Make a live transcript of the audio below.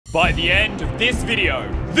By the end of this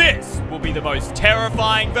video, this will be the most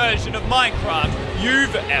terrifying version of Minecraft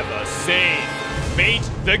you've ever seen. Meet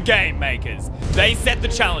the game makers. They set the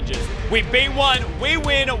challenges. We beat one, we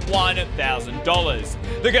win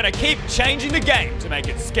 $1,000. They're gonna keep changing the game to make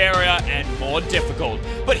it scarier and more difficult.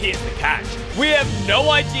 But here's the catch. We have no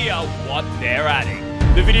idea what they're adding.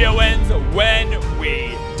 The video ends when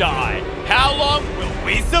we die. How long will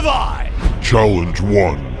we survive? Challenge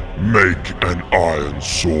 1. Make an iron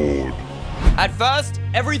sword. At first,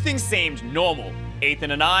 everything seemed normal.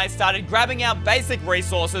 Ethan and I started grabbing our basic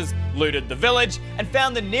resources, looted the village, and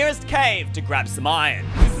found the nearest cave to grab some iron.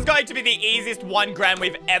 This is going to be the easiest 1 grand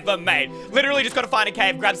we've ever made. Literally just gotta find a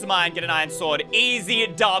cave, grab some iron, get an iron sword. Easy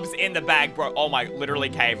dubs in the bag, bro. Oh my, literally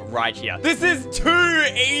cave right here. This is too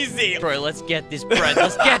easy. Bro, let's get this bread.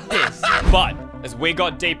 Let's get this. But as we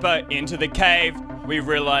got deeper into the cave, we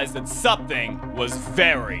realized that something was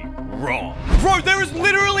very wrong. Bro, there is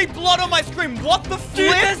literally blood on my screen. What the flip?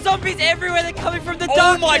 Dude, there's zombies everywhere. They're coming from the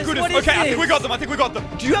darkness. Oh my goodness. What is Okay, I this? think we got them. I think we got them.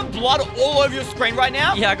 Do you have blood all over your screen right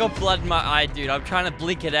now? Yeah, I got blood in my eye, dude. I'm trying to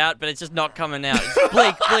blink it out, but it's just not coming out. It's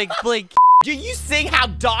blink, blink, blink. Do you see how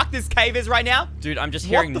dark this cave is right now? Dude, I'm just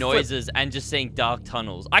hearing the noises and just seeing dark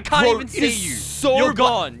tunnels. I can't Bro, even it see is you. so You're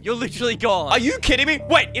gone. You're literally gone. Are you kidding me?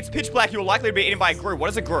 Wait, it's pitch black. You're likely to be eaten by a grue. What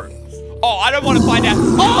is a grue? Oh, I don't want to find out.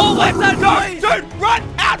 Oh, what's that noise? Dude, run!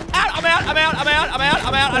 Out! I'm out!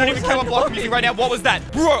 I don't even care what block I'm using right now. What was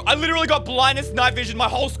that? Bro, I literally got blindness, night vision. My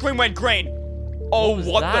whole screen went green. Oh, what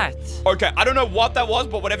was that? Okay, I don't know what that was,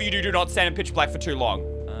 but whatever you do, do not stand in pitch black for too long.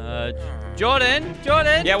 Jordan?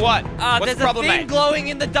 Yeah, what? What's there's the problem, a thing mate? glowing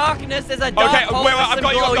in the darkness. There's a dark hole wait, with I've some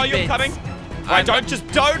got you, glowing I'm coming. bits. Right,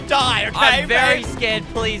 don't die, okay? I'm very mate? scared.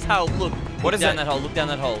 Please help. Look. What Look is down it? that hole. Look down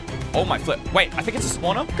that hole. Oh my flip. Wait, I think it's a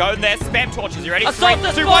spawner. Go in there, spam torches. You ready? Assault 3,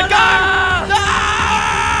 the 2, 1, go! spawner!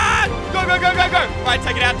 Ah! Go! Right,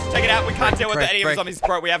 take it out. Just take it out. We can't deal with break, any of break. the zombies.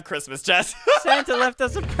 Bro, we have Christmas, Jess. Santa left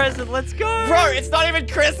us a present. Let's go. Bro, it's not even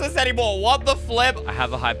Christmas anymore. What the flip? I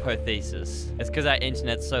have a hypothesis. It's because our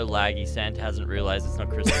internet's so laggy, Santa hasn't realized it's not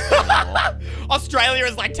Christmas anymore. Australia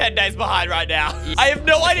is like 10 days behind right now. I have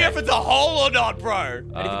no idea if it's a hole or not, bro.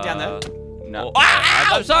 Anything down there? No. Oh, Ow!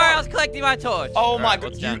 I'm sorry, I was collecting my torch. Oh All my right, god,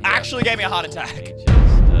 what's you down here? actually gave me a heart attack. Just,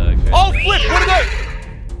 Oh, flip! What are those?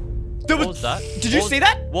 What was that? Did you see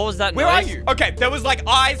that? What was that Where noise? are you? Okay, there was like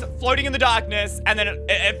eyes floating in the darkness, and then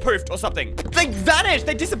it poofed or something. They vanished.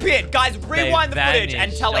 They disappeared. Guys, rewind the footage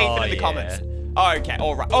and tell Ethan in the comments. Okay,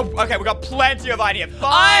 all right. Oh, okay, we got plenty of iron here.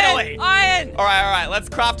 Finally! Iron! All right. Let's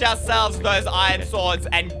craft ourselves those iron swords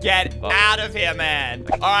and get out of here, man.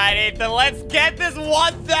 All right, Ethan, let's get this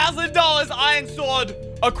 $1,000 iron sword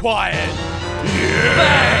acquired.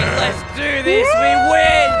 Bang! Let's do this. We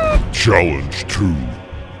win. Challenge 2.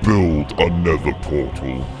 Build a nether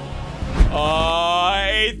portal.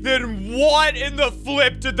 Ethan, what in the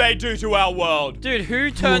flip did they do to our world? Dude, who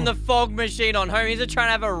turned the fog machine on? Homies are trying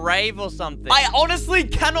to have a rave or something. I honestly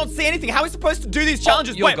cannot see anything. How are we supposed to do these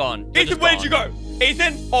challenges? you're Wait, gone. You're Ethan, just where did you go?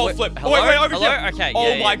 Ethan? Oh, Wait, flip. hello? Wait, over Hello? here. Okay, Oh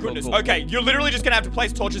yeah, my cool, goodness. cool. Okay, you're literally just gonna have to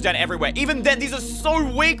place torches down everywhere. Even then, these are so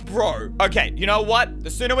weak, bro. Okay, you know what?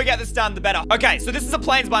 The sooner we get this done, the better. Okay, so this is a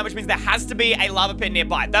plains biome, which means there has to be a lava pit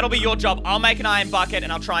nearby. That'll be your job. I'll make an iron bucket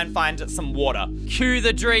and I'll try and find some water. Cue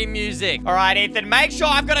the dream music. All right, Ethan, make sure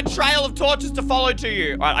I've got a trail of torches to follow to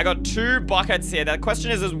you. All right, I got 2 buckets here. The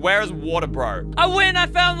question is where is water, bro? I win. I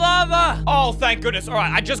found lava. Oh, thank goodness. All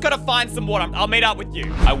right, I just gotta find some water. I'll meet up with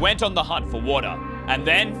you. I went on the hunt for water and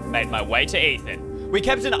then made my way to Ethan. We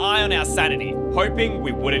kept an eye on our sanity, hoping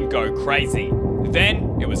we wouldn't go crazy.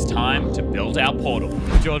 Then it was time to build our portal.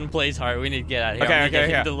 Jordan, please hurry. We need to get out of here.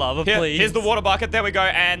 Okay. The lava, Here, please. here's the water bucket. There we go.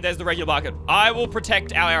 And there's the regular bucket. I will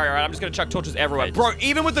protect our area, right? I'm just gonna chuck torches everywhere. Okay, Bro,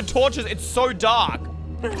 even with the torches, it's so dark.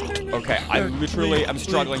 Okay, I literally am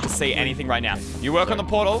struggling to see anything right now. You work on the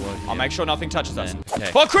portal. I'll make sure nothing touches us.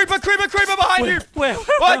 Okay. Oh, creeper behind you! Where?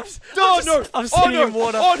 What? Oh, no! I'm sitting no! in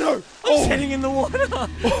water. Oh, no! I'm sitting in the water.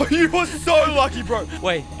 Oh, you are so lucky, bro.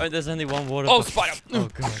 Wait, there's only one water. Oh, spider. Oh,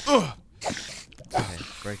 God. Ugh. Okay,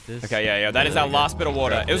 break this. Okay, yeah. That is our last bit of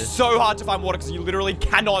water. It was so hard to find water because you literally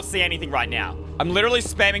cannot see anything right now. I'm literally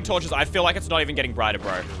spamming torches. I feel like it's not even getting brighter,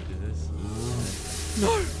 bro.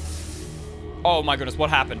 No. Oh my goodness, what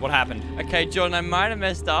happened? What happened? Okay, Jordan, I might have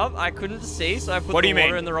messed up. I couldn't see, so I put What do the you mean?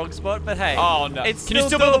 water in the wrong spot, but hey. Oh no. It's Can you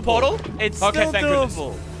still build the portal? It's Okay, still thank goodness.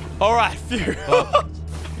 doable. Alright, phew. Do Okay.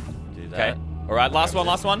 that. Alright, last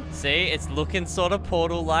one. See, it's looking sort of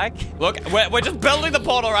portal-like. Look, we're just building the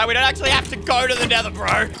portal, right? We don't actually have to go to the nether,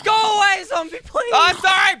 bro. Go away, zombie, please! Oh, I'm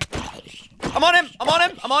sorry! I'm on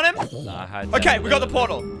him! Nah, I had Okay, that. we got the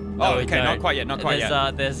portal. No, Oh, we okay, don't. not quite yet.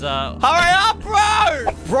 There's Hurry a... up,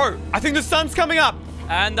 bro! Bro, I think the sun's coming up.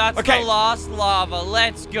 And that's Okay. the last lava.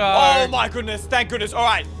 Let's go. Oh my goodness, thank goodness. All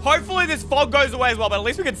right, hopefully this fog goes away as well, but at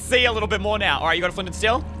least we can see a little bit more now. All right, you got a flint and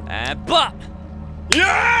steel? And bop.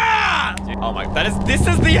 Yeah! Oh my, this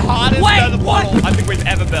is the hardest Wait, nether what? portal I think we've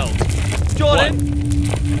ever built. Jordan.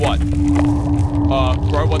 What?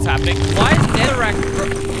 Bro, what's happening? Why is netherrack...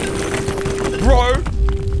 Bro,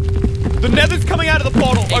 the nether's coming out of the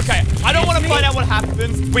portal. Okay, I don't want to find out what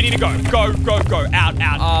happens. We need to go. Go, go, go. Out,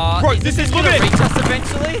 out. Bro, this is, look at reach it. us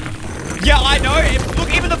eventually? Yeah, I know.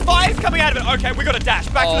 Look, even the fire's coming out of it. Okay, we got to dash.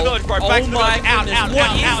 Back to the village, bro. Back to the village. Out, out,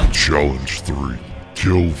 out. Challenge 3.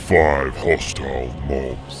 Kill 5 hostile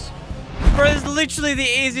mobs. Bro, this is literally the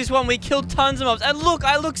easiest one. We killed tons of mobs. And look,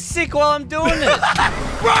 I look sick while I'm doing this. Run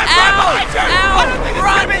behind you! I don't think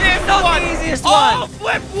it's not the easiest one. Oh,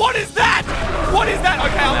 flip! What is that? What is that?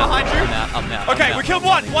 Okay, I'm behind you. I'm out. Okay, we killed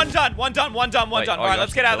one. One done. One done. One done. One Wait, done. oh, All right, you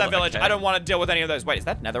let's get out of that actually village. killed it? I don't want to deal with any of those. Wait, is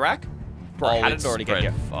that netherrack? Bro, how did it already get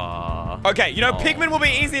here? Far. Okay, you know, pigmen will be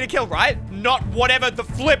easy to kill, right? Not whatever the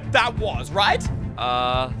flip that was, right?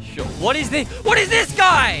 Sure. What is this? What is this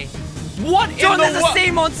guy? What John, in the there's a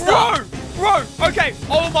sea monster. Bro, okay.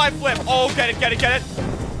 Oh, my flip. Oh, get it, get it, get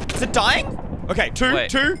it. Is it dying? Okay, two, Wait,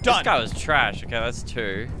 done. This guy was trash. Okay, that's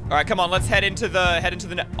 2. All right, come on, let's head into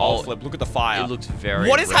the Oh, flip, look at the fire. It looks very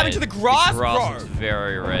What is red. happening to the grass, The grass bro? looks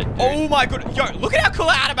very red, dude. Oh my goodness. Yo, look at how cool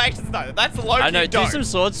our animations though. That's low-key I know, do dope. some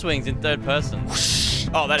sword swings in 3rd person.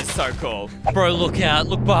 Oh, that is so cool. Bro, look out.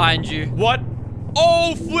 Look behind you. What?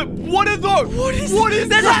 Oh, flip. What are those? What is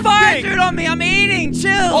There's that a fire thing? dude on me. I'm eating.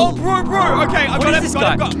 Chill. Oh, bro. Okay, I What got is him, this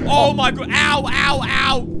got him, guy? got him. Oh my god.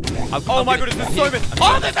 Ow. Oh my goodness, there's so many.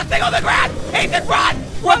 Oh, there's a thing on the ground. Ethan, run.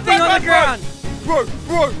 What thing on the ground? Bro.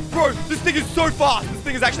 This thing is so fast. This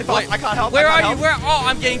thing is actually fast. I can't help. Where I are can't you? help. Oh,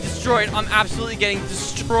 I'm getting destroyed. I'm absolutely getting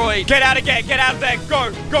destroyed. Get out again. Get out of there.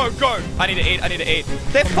 Go. I need to eat.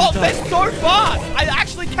 They're so fast. I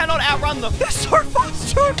actually cannot outrun them. They're so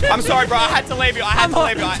fast, Jordan. I'm sorry, bro. I had to leave you. I'm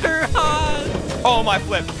too hard. Oh, my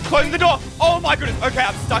flip. Closing the door. Oh, my goodness. Okay,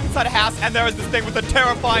 I'm stuck inside a house, and there is this thing with a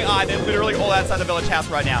terrifying eye. They're literally all outside the village house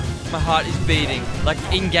right now. My heart is beating. Like,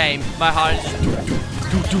 in-game, my heart is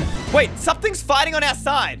just... Wait, something's fighting on our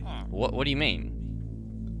side. What do you mean?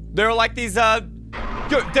 There are like these, there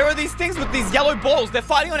are these things with these yellow balls. They're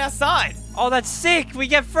fighting on our side. Oh, that's sick. We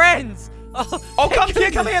get friends. Oh, come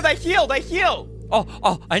here. They heal.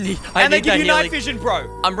 Oh, I need And they give that you healing. night vision,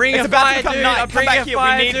 bro. I'm bringing it's a about fire, to become dude. night. I'm Come back bringing here. a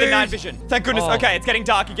fire, We need the dude. night vision. Thank goodness. Oh. Okay, it's getting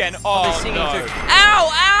dark again. They're Oh, singing no. too.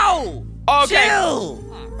 Ow! Okay. Chill!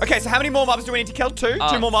 Okay, so how many more mobs do we need to kill? Two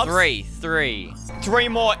more mobs? 3. 3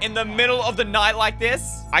 more in the middle of the night like this.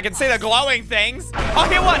 I can see the glowing things. Oh,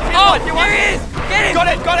 here one. Here he is! Get him!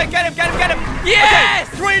 Got it. Get him. Yes!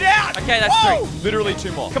 Okay, 3 down. Okay, that's Whoa! 3. Literally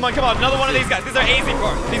 2 more. Come on. Another one of these guys. These are easy,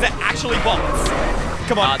 bro. These are actually bots.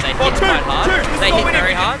 Come on. They hit Oh, quite hard. This is They all hit we need.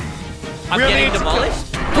 very hard. I'm We only getting need to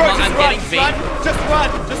demolished. Bro, I'm getting beat. Just run.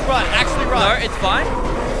 Actually run. No, it's fine.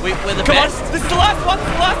 We're the Come best. on. This is the last one.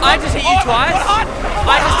 I just hit you twice. What?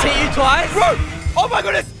 I just hit you twice. Bro. Oh my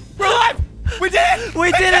goodness. We're alive. We did it.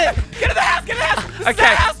 We did it. Get in the house. This is Okay, the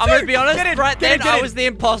house, I'm gonna dude. be honest. Get in, Right get then, in. I was the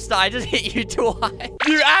imposter. I just hit you twice.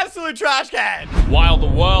 You absolute trash can. While the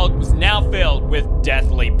world was now filled with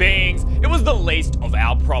deathly beings, it was the least of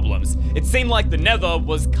our problems. It seemed like the Nether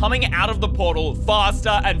was coming out of the portal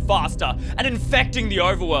faster and faster and infecting the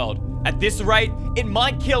overworld. At this rate, it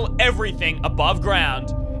might kill everything above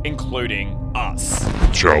ground, including us.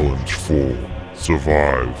 Challenge 4.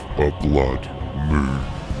 Survive a blood moon.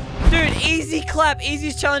 Dude, easy clap.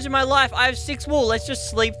 Easiest challenge in my life. I have 6 wool. Let's just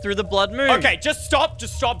sleep through the blood moon. Okay, just stop.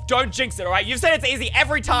 Don't jinx it, all right? You've said it's easy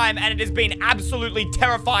every time, and it has been absolutely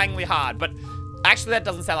terrifyingly hard, but actually that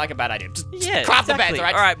doesn't sound like a bad idea. Just craft the beds, all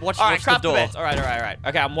right? All right, watch craft the door. beds. All right.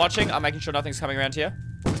 Okay, I'm watching. I'm making sure nothing's coming around here.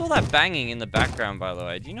 What's all that banging in the background, by the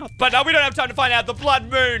way? Do you know? But no, we don't have time to find out. The blood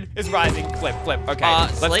moon is rising. Flip. Okay,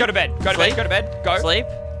 let's sleep. go to bed. Go to bed. Go. Sleep.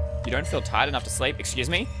 You don't feel tired enough to sleep? Excuse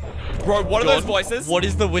me? Bro, what are those voices? What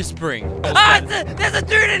is the whispering? There's a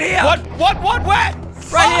dude in here! What? Where?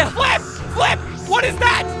 Right here. Flip! What is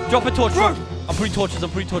that? Drop a torch. Bro. I'm putting torches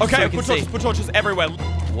Okay, so I can put torches everywhere.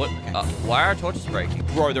 What? Why are our torches breaking?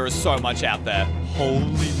 Bro, there is so much out there.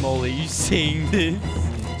 Holy moly, you seeing this?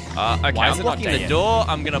 Okay, Why is I'm it not blocking day the yet? door.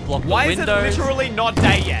 I'm gonna block Why the is it windows. literally not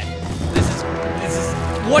day yet? This is...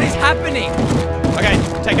 What is happening? Okay,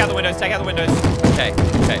 take out the windows. Okay.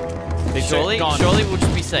 These Surely gone. we'll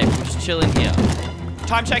just be safe. We'll just chill in here.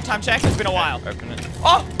 Time check. It's been a while. Open it.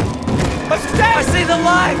 Oh! Let's stay! I see the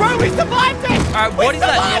light! Bro, we survived it! Alright, what is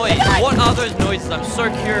that noise? What are those noises? I'm so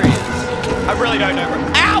curious. I really don't know, bro.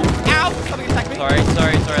 Ow! Something attacked me. Sorry,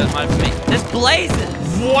 that might have been me. There's blazes!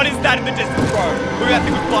 What is that in the distance, bro? Look at that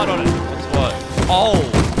thing with blood on it. What's what?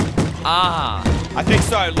 Oh. Ah. I think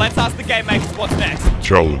so. Let's ask the game makers what's next.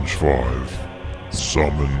 Challenge 5.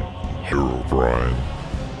 Summon Herobrine.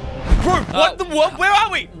 Bro, what the what? Where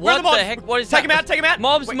are we? Where are What the mobs? the heck? What is Take that? him out, take him out.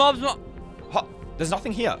 Mobs, Wait. mobs, mobs. Huh, there's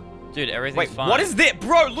nothing here. Dude, everything's Wait, fine. what is this?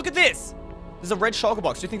 Bro, look at this. There's a red shulker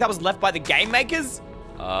box. Do you think that was left by the game makers?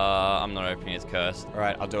 I'm not opening. It's cursed. All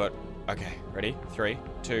right, I'll do it. Okay, ready? 3,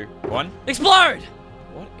 2, 1. Explode!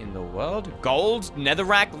 What in the world? Gold,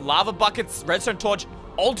 netherrack, lava buckets, redstone torch,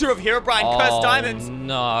 altar of Herobrine, cursed diamonds.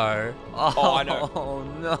 No. Oh, I know. Oh,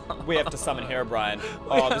 no. We have to summon Herobrine.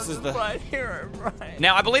 Oh, this is the... Herobrine.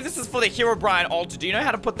 Now, I believe this is for the Herobrine altar. Do you know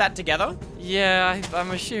how to put that together? Yeah,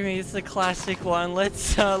 I'm assuming it's the classic one.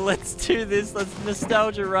 Let's do this. Let's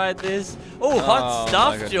nostalgia ride this. Oh, hot my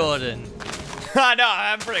stuff, goodness. Jordan. I know,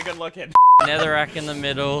 I'm pretty good looking. Netherrack in the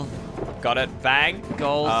middle. Got it. Bang.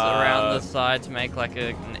 Golds around the side to make like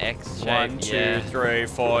an X shape. 1, 2, yeah. 3,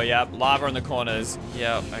 4. Yep. Lava in the corners.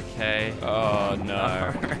 Yep. Okay. Oh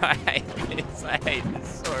no. I hate this. I hate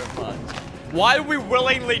this so much. Why are we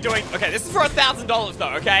willingly doing? Okay, this is for $1,000 though.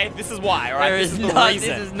 Okay, this is why. All right, this is the reason.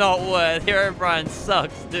 This is not worth. Herobrine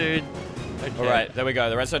sucks, dude. Okay. All right, there we go.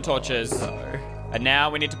 The redstone torches. No. And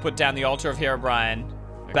now we need to put down the altar of Herobrine.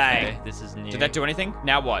 Bang. Okay, this is new. Did that do anything?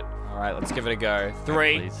 Now what? All right, let's give it a go.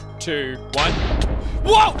 3, please. 2, 1.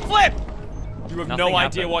 Whoa! Flip! You have Nothing no idea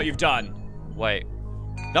happened. what you've done. Wait.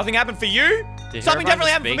 Nothing happened for you? Did Something Herobrine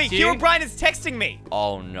definitely happened for me. speak to you? Herobrine is texting me.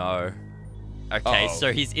 Oh no. Okay, Uh-oh.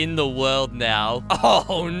 so he's in the world now.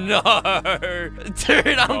 Oh no!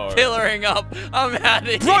 Dude, I'm pillaring up. I'm out of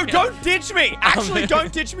here. Bro, don't ditch me. Actually,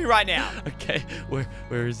 don't ditch me right now. Okay,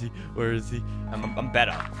 where is he? Where is he? I'm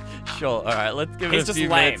better. Sure, alright, let's give He's it a just few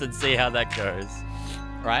lame. minutes and see how that goes.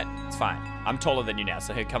 Right? It's fine. I'm taller than you now,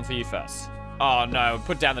 so here, come for you first. Oh no,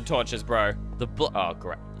 put down the torches, bro. Oh,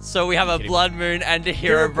 great. So we have a kidding. blood moon and a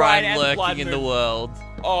Herobrine Herobrine and blood lurking in the moon. world.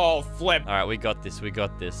 Oh, flip. Alright, we got this, we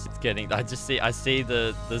got this. It's getting, I see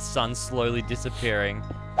the sun slowly disappearing.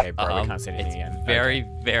 Okay, bro, we can't see anything It's again. very,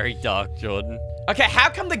 very dark, Jordan. Okay, how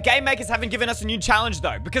come the game makers haven't given us a new challenge,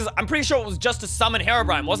 though? Because I'm pretty sure it was just to summon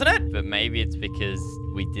Herobrine, wasn't it? But maybe it's because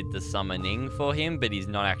we did the summoning for him, but he's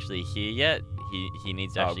not actually here yet. He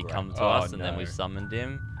needs to actually great. come to Oh, us, and then no. we've summoned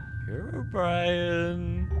him.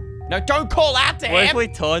 Herobrine. No, don't call out to What if him. we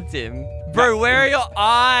taunt him? Bro, where are your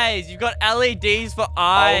eyes? You've got LEDs for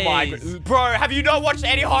eyes. Oh my god. Bro, have you not watched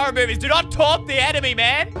any horror movies? Do not taunt the enemy,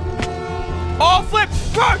 man. Oh, flip.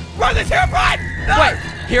 Bro, there's Herobrine. No. Wait,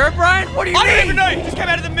 Herobrine? What do you I mean? don't even know. He just came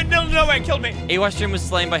out of the middle of nowhere and killed me. Eystreem was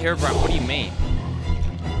slain by Herobrine. What do you mean?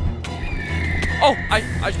 Oh, I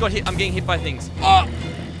just got hit. I'm getting hit by things. Oh!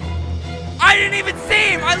 I didn't even see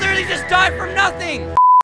him! I literally just died from nothing!